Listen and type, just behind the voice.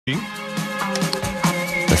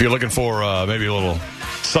If you're looking for maybe a little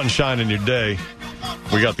sunshine in your day,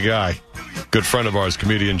 we got the guy. Good friend of ours,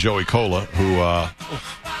 comedian Joey Kola, who...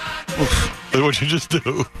 what'd you just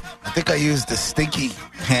do? I think I used the stinky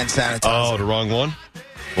hand sanitizer. Oh, the wrong one?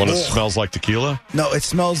 One that smells like tequila? No, it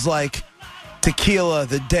smells like tequila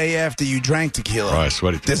the day after you drank tequila. Right,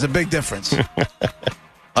 sweaty. There's a big difference.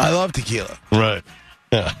 I love tequila. Right.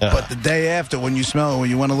 But the day after, when you smell it, when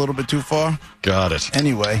you went a little bit too far. Got it.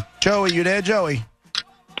 Anyway, Joey, you there, Joey?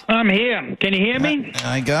 I'm here. Can you hear me?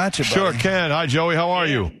 I got you, buddy. Sure can. Hi, Joey. How are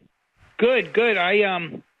you? Good.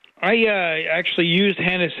 I actually used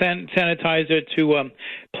hand sanitizer to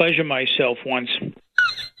pleasure myself once.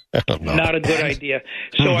 Not a good idea.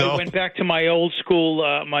 So I went back to my old school,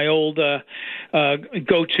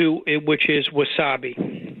 go-to, which is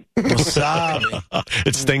wasabi. Wasabi.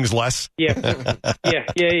 It stings less. Yeah.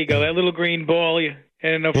 There you go. That little green ball, you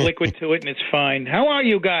add enough liquid to it, and it's fine. How are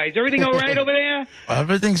you guys? Everything all right over there?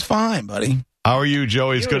 Everything's fine, buddy. How are you,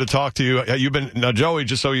 Joey? It's good to talk to you. You've been now, Joey.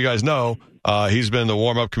 Just so you guys know, he's been the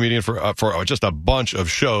warm-up comedian for just a bunch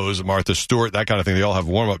of shows. Martha Stewart, that kind of thing. They all have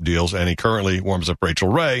warm-up deals, and he currently warms up Rachel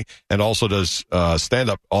Ray and also does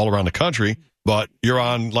stand-up all around the country. But you're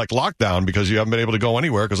on like lockdown because you haven't been able to go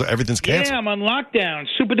anywhere because everything's canceled. Yeah, I'm on lockdown,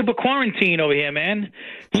 super-duper quarantine over here, man.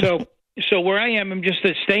 So where I am, I'm just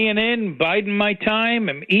staying in, biding my time.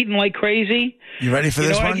 I'm eating like crazy. You ready for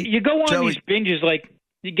this one? You go on Joey? these binges like.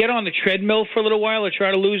 You get on the treadmill for a little while or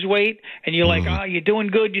try to lose weight, and you're like, you're doing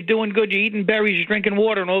good, you're eating berries, you're drinking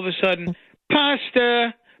water, and all of a sudden,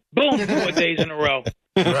 pasta, boom, 4 days in a row.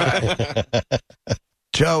 Right.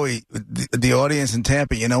 Joey, the audience in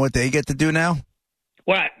Tampa, you know what they get to do now?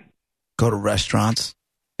 What? Go to restaurants.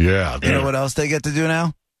 Yeah. You know what else they get to do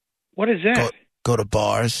now? What is that? Go to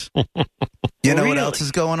bars. You know what Really? else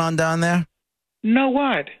is going on down there? No,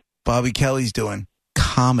 what? Bobby Kelly's doing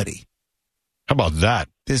comedy How about that?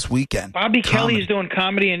 this weekend. Bobby Kelly's doing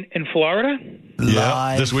comedy in Florida?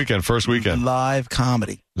 Yeah, this weekend, first weekend. Live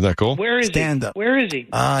comedy. Isn't that cool? Where is Stand he? up. Where is he?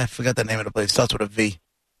 I forgot the name of the place. Starts with a V.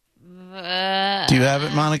 Do you have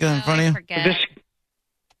it, Monica, in front of you? Forget.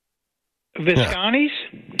 Visconi's?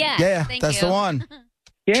 Yeah, that's the one.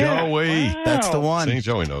 Yeah. Joey. Wow. That's the one. I think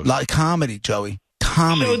Joey knows. Like comedy, Joey.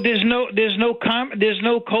 Comedy. So there's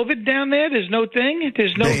no COVID down there. There's no thing.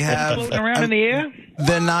 There's no They thing have- floating around in the air.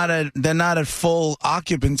 They're not at full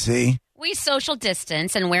occupancy. We social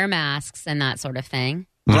distance and wear masks and that sort of thing.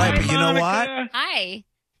 Right, Hi, but you know what? Monica. Hi.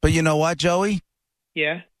 But you know what, Joey?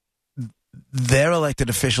 Yeah. Their elected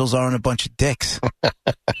officials aren't a bunch of dicks.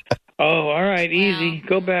 Oh, all right, easy.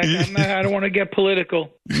 Go back. I don't want to get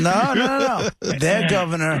political. No. Their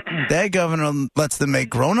governor lets them make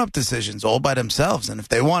grown-up decisions all by themselves. And if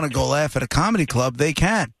they want to go laugh at a comedy club, they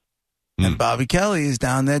can. And Bobby Kelly is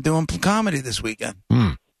down there doing comedy this weekend.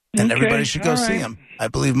 And Okay, everybody should go all see right. him. I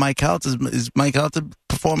believe Mike Halter is Mike Halter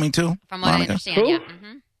performing too? From what I Monica? understand, Who? yeah.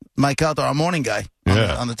 Mm-hmm. Mike Halter, our morning guy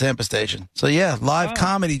on the Tampa station. So yeah, live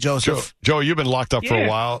comedy, Joseph. Joey, you've been locked up for a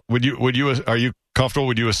while. Are you comfortable?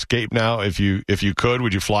 Would you escape now if you could?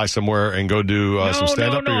 Would you fly somewhere and go do some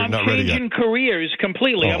stand up? No, Or you're I'm not ready yet? changing careers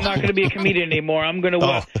completely. I'm not going to be a comedian anymore. I'm going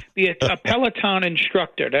to be a Peloton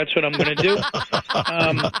instructor. That's what I'm going to do.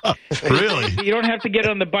 Really? You don't have to get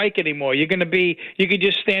on the bike anymore. You could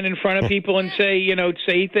just stand in front of people and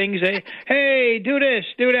say things. Hey, do this,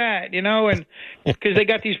 do that, and because they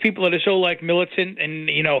got these people that are so like militant and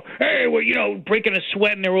hey, we're breaking a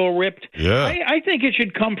sweat and they're all ripped. Yeah. I think it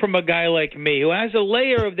should come from a guy like me who has a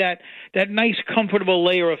layer of that nice, comfortable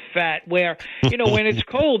layer of fat where, when it's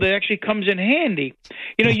cold, it actually comes in handy.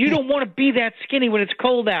 You don't want to be that skinny when it's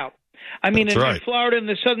cold out. I mean, in Florida and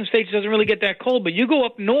the southern states, it doesn't really get that cold, but you go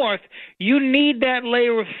up north, you need that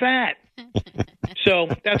layer of fat. So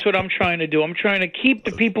that's what I'm trying to do. I'm trying to keep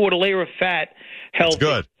the people with a layer of fat healthy.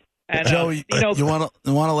 That's good. And, Joey, you want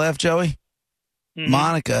to laugh, Joey? Mm-hmm.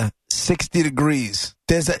 Monica, 60 degrees.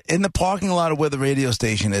 There's in the parking lot of where the radio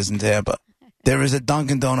station is in Tampa. There is a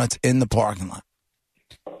Dunkin' Donuts in the parking lot.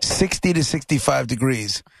 60 to 65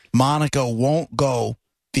 degrees. Monica won't go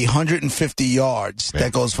the 150 yards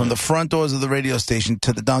that goes from the front doors of the radio station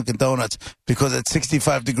to the Dunkin' Donuts because at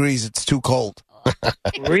 65 degrees it's too cold.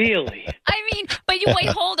 Really? I mean, but you wait,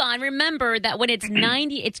 hold on. Remember that when it's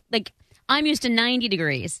 90, it's like I'm used to 90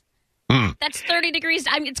 degrees. That's 30 degrees.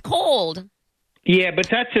 It's cold. Yeah, but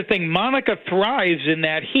that's the thing. Monica thrives in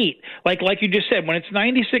that heat. Like you just said, when it's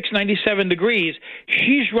 96, 97 degrees,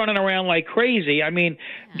 she's running around like crazy. I mean,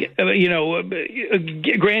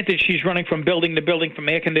 granted, she's running from building to building, from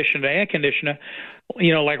air conditioner to air conditioner,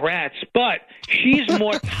 like rats. But she's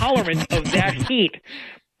more tolerant of that heat.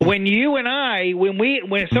 When you and I,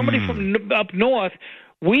 when somebody from up north,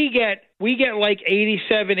 We get like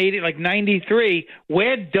 87, 80, like 93.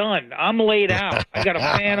 We're done. I'm laid out. I got a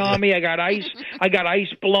fan on me. I got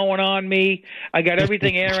ice blowing on me. I got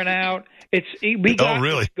everything airing out.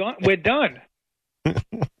 Really? We're done.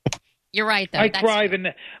 You're right, though. I thrive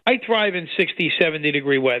in 60, 70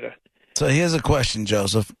 degree weather. So here's a question,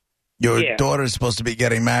 Joseph. Your daughter is supposed to be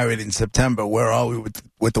getting married in September. Where are we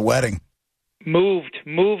with the wedding? Moved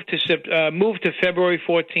to February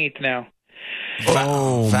 14th now.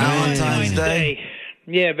 Oh, Valentine's Day.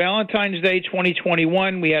 Yeah, Valentine's Day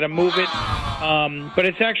 2021. We had to move it, but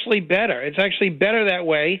it's actually better. It's actually better that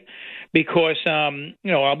way because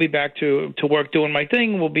I'll be back to work doing my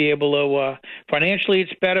thing. We'll be able to financially.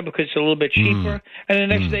 It's better because it's a little bit cheaper. And the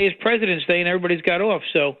next day is President's Day, and everybody's got off.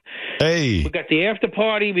 So we got the after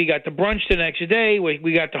party. We got the brunch the next day.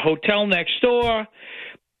 We got the hotel next door.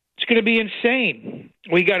 It's going to be insane.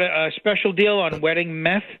 We got a special deal on wedding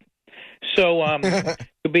meth. So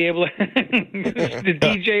you'll be able to the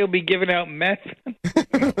DJ will be giving out meth.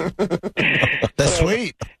 That's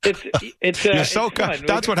sweet. It's fun.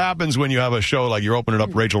 That's what happens when you have a show like you're opening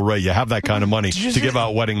up Rachel Ray. You have that kind of money to give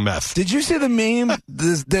out wedding meth. Did you see the meme?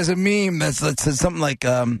 There's a meme that says something like,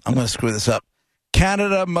 I'm going to screw this up.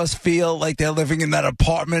 Canada must feel like they're living in that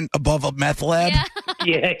apartment above a meth lab.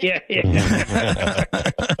 Yeah.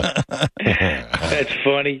 That's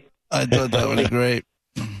funny. I thought that was great.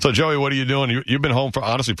 So, Joey, what are you doing? You've been home for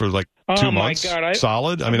like 2 months? Oh, my God.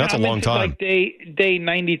 Solid? I mean, that's a long time. Like day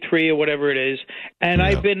 93 or whatever it is. And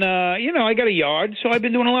I've been, I got a yard, so I've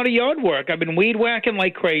been doing a lot of yard work. I've been weed whacking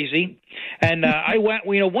like crazy. And I went,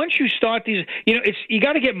 once you start these, you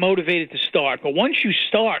got to get motivated to start. But once you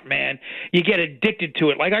start, man, you get addicted to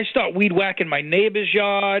it. Like I start weed whacking my neighbor's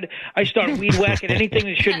yard. I start weed whacking anything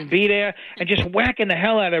that shouldn't be there and just whacking the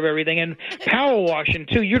hell out of everything. And power washing,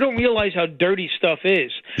 too. You don't realize how dirty stuff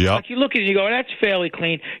is. Yep. Like you look at it and you go, that's fairly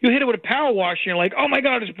clean. You hit it with a power washer and you're like, oh, my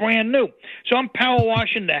God, it's brand new. So I'm power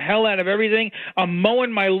washing the hell out of everything. I'm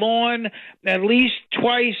mowing my lawn at least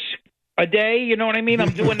twice a day, you know what I mean?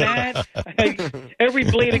 I'm doing that. Every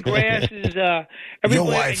blade of grass is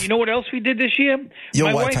wife. You know what else we did this year? Your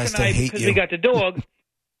My wife wife has and to I, hate because you. we got the dog,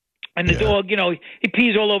 and the dog, he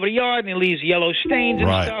pees all over the yard and he leaves yellow stains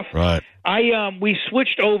and stuff. Right. We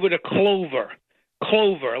switched over to clover,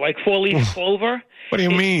 like 4-leaf clover. What do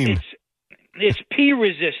you mean? It's pea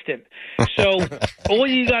resistant. So all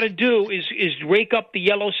you got to do is rake up the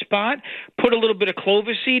yellow spot, put a little bit of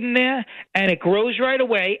clover seed in there, and it grows right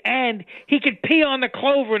away. And he could pee on the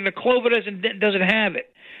clover, and the clover doesn't have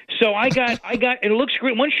it. So I got. It looks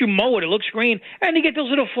green. Once you mow it, it looks green, and you get those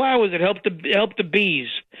little flowers that help the bees.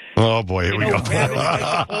 Oh boy, here we go.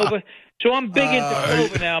 Clover. So I'm big into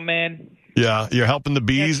clover now, man. Yeah, you're helping the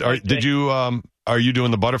bees. Are you doing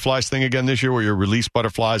the butterflies thing again this year, where you release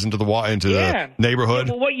butterflies into the neighborhood?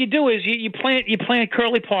 Yeah, well, what you do is you plant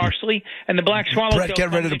curly parsley and the black swallowtail. Brett,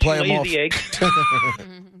 get ready to play them off. The eggs.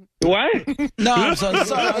 What? No, I'm sorry.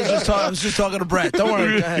 I was just talking to Brett. Don't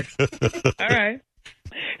worry. Go ahead. All right.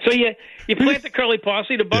 So you plant the curly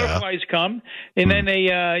parsley, the butterflies come, and then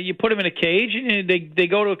you put them in a cage, and they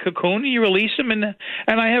go to a cocoon, and you release them, and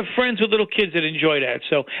I have friends with little kids that enjoy that.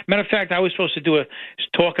 So, matter of fact, I was supposed to do a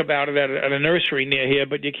talk about it at a nursery near here,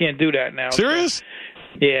 but you can't do that now. Serious? So,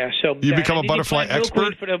 yeah. So you become a butterfly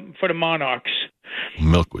expert for the monarchs.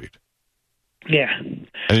 Milkweed. Yeah.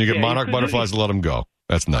 And you get monarch butterflies to let them go.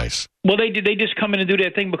 That's nice. Well, they just come in and do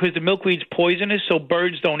their thing because the milkweed's poisonous, so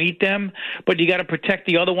birds don't eat them. But you got to protect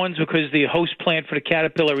the other ones because the host plant for the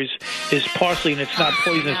caterpillar is parsley and it's not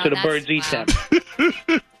poisonous, so the birds eat them.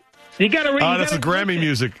 You got to read. Oh, that's the Grammy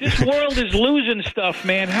music. This world is losing stuff,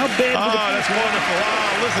 man. How bad? That's wonderful.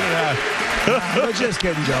 Listen to that. We're just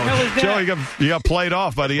kidding, Joey. Joey, you got played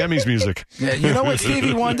off by the Emmys music. Yeah, you know what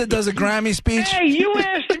Stevie Wonder does a Grammy speech? Hey, you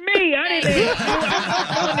asked me. I didn't ask you. I'm not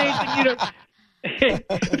telling you to.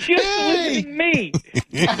 Just listening me.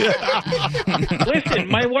 Listen,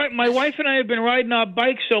 my wife and I have been riding our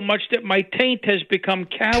bikes so much that my taint has become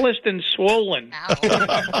calloused and swollen.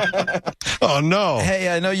 Oh no! Hey,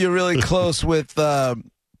 I know you're really close with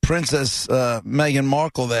Princess Meghan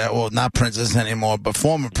Markle there. Well, not princess anymore, but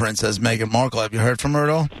former Princess Meghan Markle. Have you heard from her at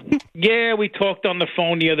all? Yeah, we talked on the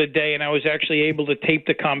phone the other day, and I was actually able to tape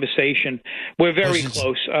the conversation. We're very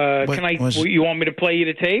close. You want me to play you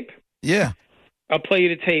the tape? Yeah. I'll play you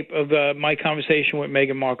the tape of my conversation with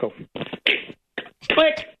Meghan Markle.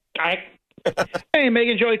 Click. Hey,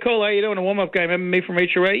 Meghan, Joey Kola, how you doing? A warm-up guy. Remember me from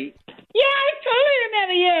Rachel Ray? Yeah, I totally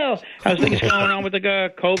remember you. How's things going on with the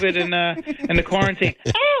COVID and the quarantine?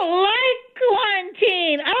 I don't like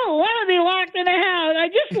quarantine. I don't want to be locked in the house. I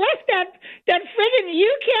just left that friggin'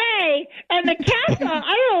 UK and the castle.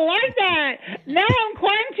 I don't like that. Now I'm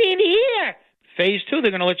quarantined here. Phase 2,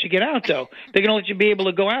 they're going to let you get out, though. They're going to let you be able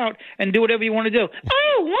to go out and do whatever you want to do. I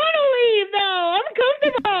don't want to leave, though. I'm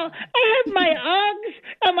comfortable. I have my Uggs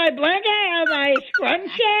and my blanket and my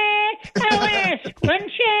scrunchie. I wear a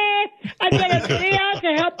scrunchie. I get a video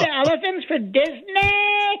to help the elephants for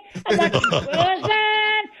Disney. I'm watching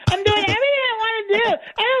Frozen. I'm doing everything I want to do.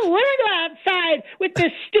 I don't want to go outside with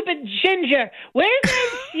this stupid ginger. Where's my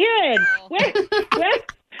kid? Where?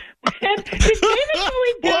 Did David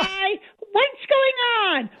Bowie die? What's going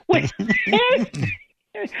on?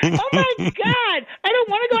 Oh my God! I don't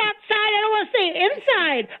want to go outside. I don't want to stay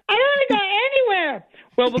inside. I don't want to go anywhere.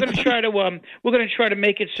 Well, we're going to try to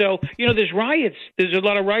make it so. You know, there's riots. There's a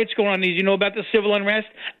lot of riots going on. You know about the civil unrest?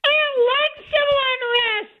 I don't like civil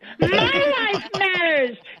unrest. My life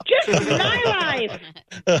matters. Just my life.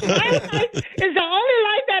 My life is the only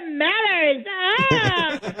life that matters.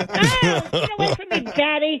 Get away from me,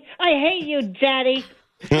 Daddy. I hate you, Daddy.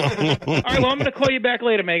 All right, well, I'm going to call you back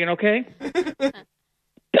later, Megan, okay?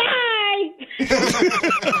 Bye!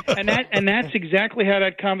 and that's exactly how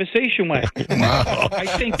that conversation went. Wow.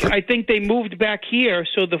 I think they moved back here,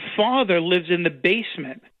 so the father lives in the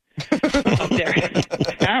basement of their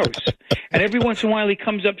house. And every once in a while he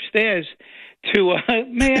comes upstairs to,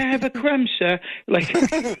 may I have a crumb, sir? Like,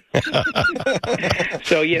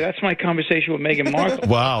 so yeah, that's my conversation with Meghan Markle.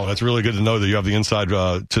 Wow, that's really good to know that you have the inside to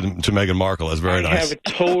Meghan Markle. That's very nice. I have a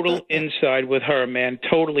total inside with her, man.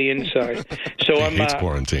 Totally inside. So He hates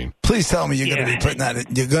quarantine. Please tell me you're going to be putting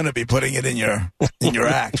that. You're going to be putting it in your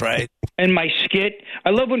act, right? And my skit.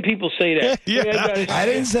 I love when people say that. Yeah. I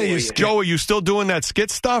didn't say you. Joe, are you still doing that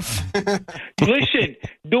skit stuff? Listen,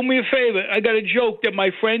 do me a favor. I got a joke that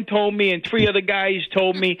my friend told me and 3 other guys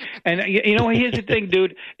told me. And, you know, here's the thing,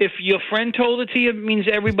 dude. If your friend told it to you, it means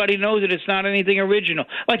everybody knows that it's not anything original.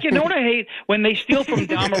 Like, you know what I hate? When they steal from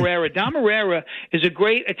Dom Herrera. Dom Herrera is a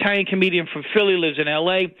great Italian comedian from Philly, lives in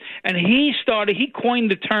L.A., and he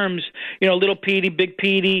coined the terms, you know, Little Petey, Big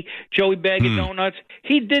Petey, Joey Bag of Donuts.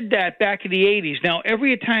 He did that back in the 80s. Now,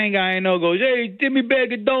 every Italian guy I know goes, hey, give me a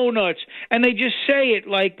bag of donuts. And they just say it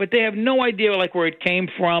like, but they have no idea like where it came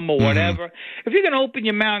from or whatever. If you're going to open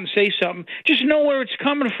your mouth and say something, just know where it's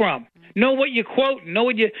coming from. Know what you're quoting. Know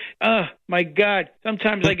what you, my God.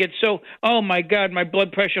 Sometimes I get so, oh my God, my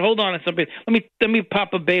blood pressure. Hold on a second. Let me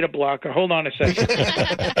pop a beta blocker. Hold on a second.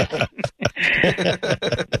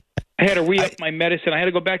 I had to re-up my medicine. I had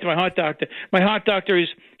to go back to my heart doctor. My heart doctor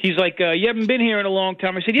he's like, you haven't been here in a long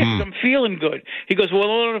time. I said, yeah, 'cause I'm feeling good. He goes, well, in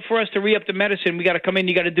order for us to re-up the medicine, we got to come in.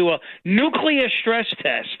 You got to do a nuclear stress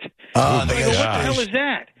test. Oh, what the hell is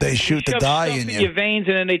that? They shoot the dye in you. Your veins,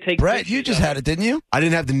 and then they take. Brett, you just had it, didn't you? I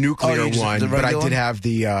didn't have the nuclear one, but I did have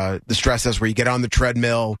the stress test where you get on the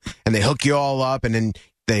treadmill and they hook you all up, and then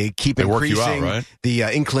they keep increasing the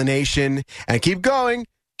inclination and keep going.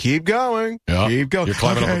 Keep going. Yeah. Keep going. You're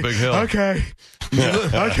climbing up a big hill. Okay.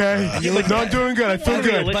 Okay. You look I'm doing good. I feel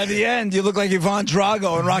good. By the end, you look like Ivan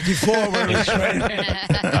Drago in Rocky IV. Where he was training.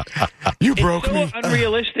 You broke me. It's so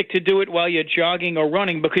unrealistic to do it while you're jogging or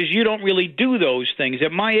running because you don't really do those things.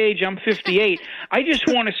 At my age, I'm 58. I just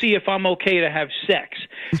want to see if I'm okay to have sex.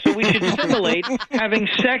 So we should simulate having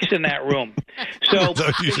sex in that room. So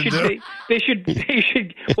they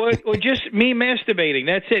should, or just me masturbating.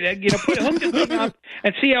 That's it. You know, hook the thing up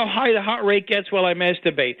and see how high the heart rate gets while I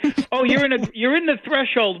masturbate. Oh, you're in the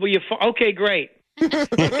threshold where okay, great. Then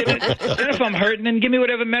if I'm hurting, then give me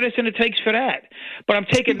whatever medicine it takes for that. But I'm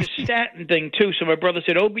taking the statin thing too. So my brother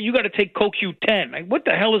said, "Oh, but you got to take CoQ10." Like, what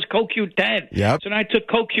the hell is CoQ10? Yep. So then I took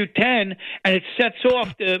CoQ10, and it sets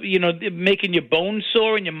off making your bones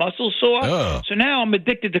sore and your muscles sore. Oh. So now I'm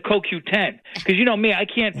addicted to CoQ10 because you know me, I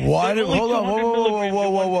can't. Why? Hold on,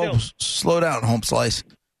 whoa! Slow down, home slice.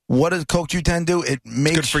 What does CoQ10 do? It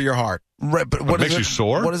makes good for your heart. Right, but what makes you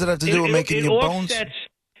sore? What does it have to do with making your bones?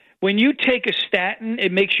 When you take a statin,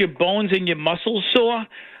 it makes your bones and your muscles sore.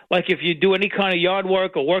 Like if you do any kind of yard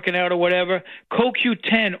work or working out or whatever,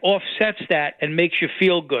 CoQ10 offsets that and makes you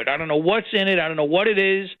feel good. I don't know what's in it. I don't know what it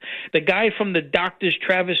is. The guy from the doctors,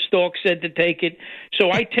 Travis Stork, said to take it.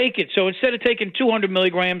 So I take it. So instead of taking 200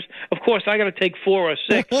 milligrams, of course, I got to take 4 or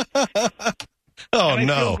 6. Oh,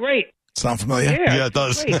 and I feel great. Sound familiar? Yeah, it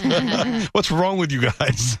does. What's wrong with you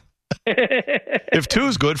guys? If 2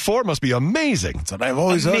 is good, 4 must be amazing. That's what I've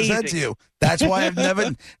always said to you. That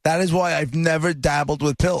is why I've never dabbled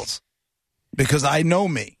with pills. Because I know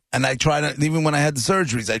me. And I try not, even when I had the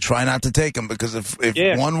surgeries, I try not to take them because if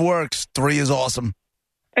one works, 3 is awesome.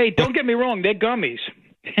 Hey, don't get me wrong, they're gummies.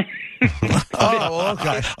 Oh,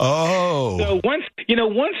 okay. Oh. So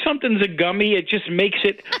once something's a gummy, it just makes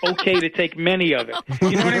it okay to take many of it.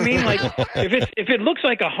 You know what I mean? Like if it looks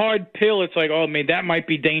like a hard pill, it's like, oh man, that might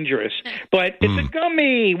be dangerous. But it's a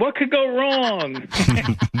gummy. What could go wrong?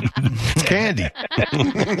 Candy.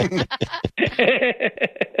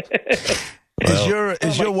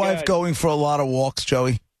 Is your wife going for a lot of walks,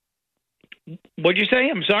 Joey? What'd you say?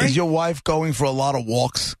 I'm sorry? Is your wife going for a lot of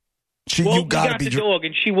walks? We got the dog,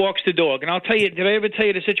 and she walks the dog. And I'll tell you, did I ever tell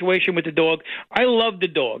you the situation with the dog? I love the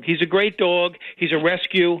dog. He's a great dog. He's a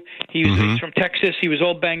rescue. He's from Texas. He was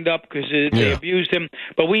all banged up because they abused him.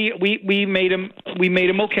 But we made him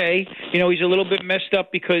okay. You know, he's a little bit messed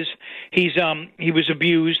up because he was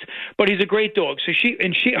abused. But he's a great dog. So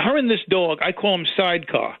her and this dog, I call him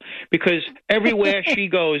Sidecar, because everywhere she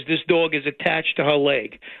goes, this dog is attached to her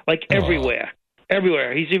leg, like everywhere.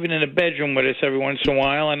 Everywhere. He's even in the bedroom with us every once in a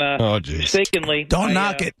while. And mistakenly, don't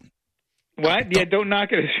knock it. What? Don't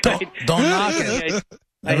knock it. Don't knock it.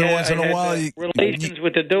 Every once in a while, relations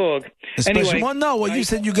with the dog. Anyway, you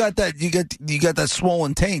said you got that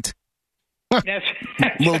swollen taint. That's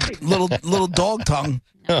little dog tongue.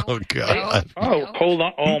 Oh God. Oh, hold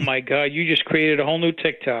on. Oh my God! You just created a whole new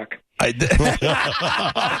TikTok. I did.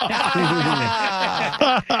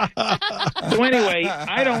 So anyway,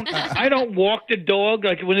 I don't walk the dog.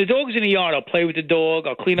 Like when the dog's in the yard, I'll play with the dog.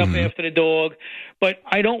 I'll clean up after the dog. But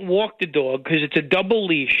I don't walk the dog because it's a double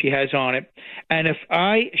leash she has on it. And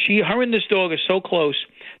her and this dog are so close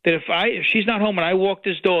that if she's not home and I walk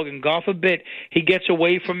this dog and God forbid he gets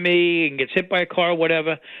away from me and gets hit by a car or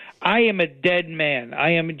whatever, I am a dead man.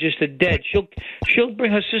 I am just a dead. She'll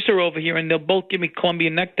bring her sister over here and they'll both give me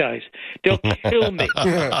Colombian neckties. They'll kill me.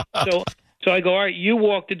 So I go, all right, you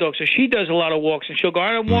walk the dog. So she does a lot of walks and she'll go,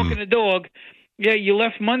 all right, I'm walking the dog. Yeah, you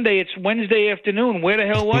left Monday. It's Wednesday afternoon. Where the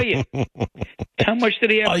hell were you? How much did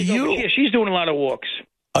he have to go? Yeah, she's doing a lot of walks.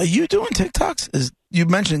 Are you doing TikToks? You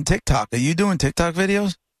mentioned TikTok. Are you doing TikTok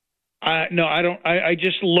videos? No, I don't. I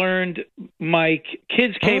just learned. My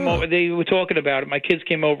kids came over. They were talking about it. My kids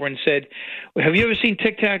came over and said, "Have you ever seen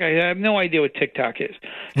TikTok?" I have no idea what TikTok is.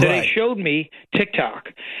 So they showed me TikTok,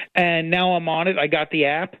 and now I'm on it. I got the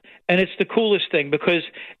app, and it's the coolest thing because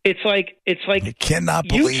it's like I cannot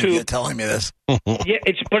believe YouTube. You're telling me this. Yeah,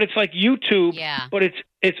 it's like YouTube. Yeah. But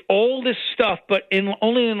it's all this stuff, but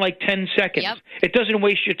only in like 10 seconds. Yep. It doesn't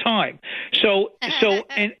waste your time. So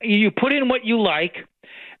and you put in what you like.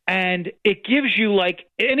 And it gives you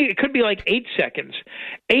it could be like 8 seconds.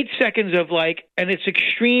 8 seconds of and it's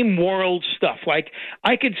extreme world stuff. Like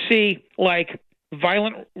I could see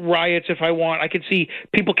violent riots if I want. I could see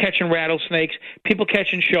people catching rattlesnakes, people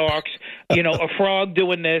catching sharks, a frog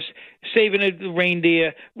doing this, saving a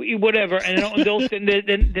reindeer, whatever. And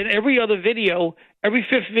then every other video, every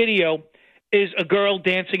fifth video is a girl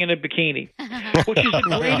dancing in a bikini, which is the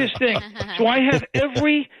greatest thing. So I have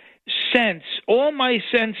every sense, all my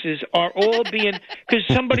senses are all being, because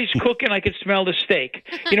somebody's cooking, I could smell the steak.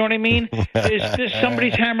 You know what I mean? There's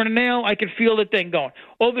somebody's hammering a nail, I could feel the thing going.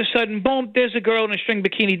 All of a sudden, boom, there's a girl in a string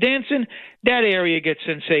bikini dancing. That area gets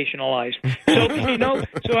sensationalized. So,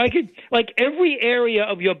 so I could, every area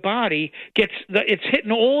of your body it's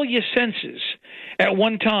hitting all your senses at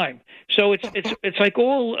one time. So it's like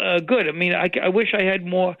all good. I mean, I wish I had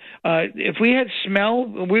more. If we had smell,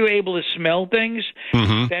 we were able to smell things,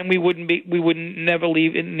 then we wouldn't never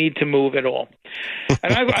need to move at all.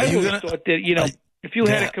 And I've always thought that if you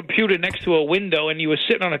had a computer next to a window and you were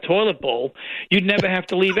sitting on a toilet bowl, you'd never have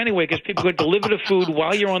to leave anyway because people could deliver the food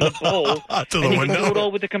while you're on the bowl, and you can do it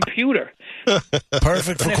all with the computer.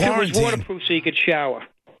 Perfect for quarantine. It was waterproof, so you could shower.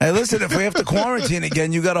 Hey, listen, if we have to quarantine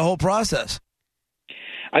again, you got a whole process.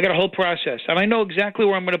 I got a whole process, and I know exactly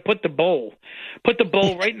where I'm going to put the bowl. Put the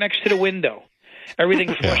bowl right next to the window.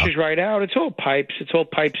 Everything flushes right out. It's all pipes. It's all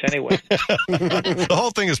pipes anyway. The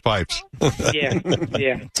whole thing is pipes. Yeah.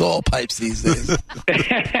 It's all pipes these days. All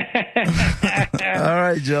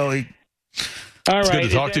right, Joey. All right. It's good to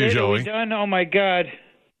talk to you, Joey. Done? Oh, my God.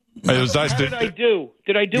 It was nice. How did I do?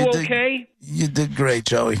 Did I do okay? You did great,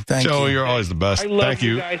 Joey. Thank you. Joey, you're always the best. I love Thank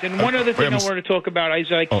you guys. And one other thing I wanted to talk about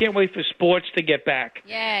is I can't wait for sports to get back.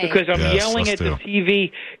 Yay. Because I'm yelling at the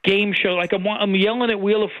TV game show, I'm yelling at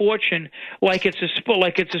Wheel of Fortune like it's a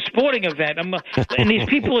sporting event. And these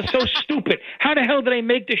people are so stupid. How the hell did they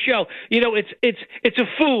make the show? It's a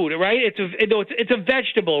food, right? It's a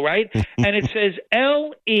vegetable, right? And it says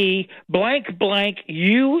LE blank blank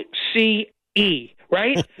UCE.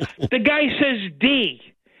 Right? The guy says D.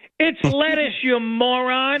 It's lettuce, you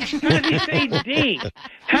moron. How does he say D?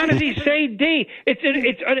 How does he say D?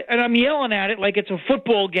 And I'm yelling at it like it's a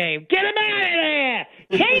football game. Get him out of there!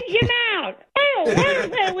 Change him out! why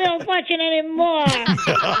don't play Wheel of Fortune anymore?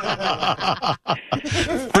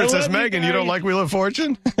 Princess Meghan, you don't like Wheel of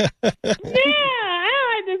Fortune? Yeah,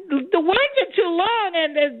 the words are too long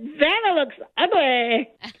and Vanna looks ugly.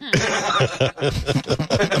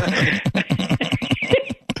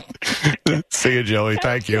 See you, Joey.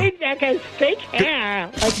 Thank you. Fake hair,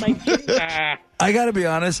 like my ginger. I got to be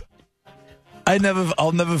honest.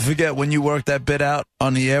 I'll never forget when you worked that bit out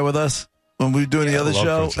on the air with us when we were doing the other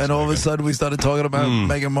show, Princess and all Meghan. of a sudden we started talking about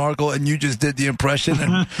Meghan Markle, and you just did the impression,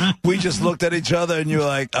 and we just looked at each other, and you were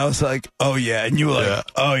like, I was like, oh yeah, and you were like,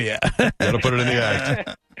 oh yeah. Gotta put it in the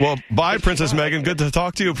act. Well, bye, Princess Meghan. Good to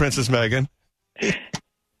talk to you, Princess Meghan. Always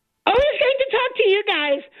great to talk to you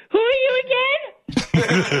guys. Who are you again?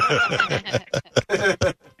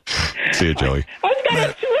 See you, Joey. I was going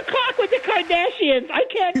at 2 o'clock with the Kardashians. I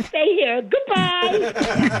can't stay here. Goodbye.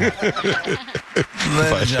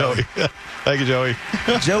 Bye, Joey. Thank you, Joey.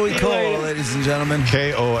 Joey Kola, ladies and gentlemen.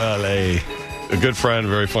 Kola. A good friend,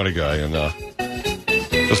 very funny guy, and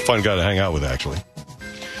just a fun guy to hang out with, actually.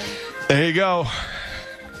 There you go.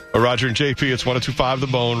 Roger and JP, it's 102.5 The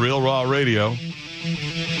Bone, Real Raw Radio.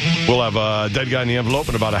 We'll have a dead guy in the envelope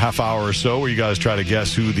in about a half hour or so, where you guys try to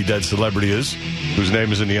guess who the dead celebrity is, whose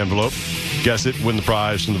name is in the envelope. Guess it, win the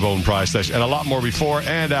prize from the Bone Prize Station, and a lot more before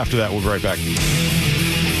and after that. We'll be right back.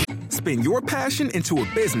 Spin your passion into a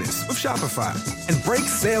business with Shopify and break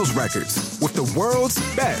sales records with the world's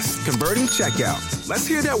best converting checkout. Let's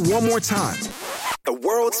hear that one more time. The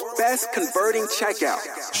world's best converting checkout.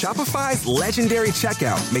 Shopify's legendary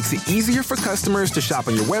checkout makes it easier for customers to shop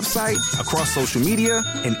on your website, across social media,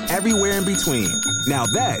 and everywhere in between. Now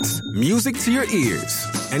that's music to your ears.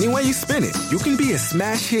 Any way you spin it, you can be a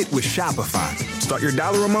smash hit with Shopify. Start your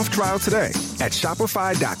 $1 a month trial today at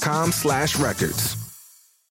shopify.com/records.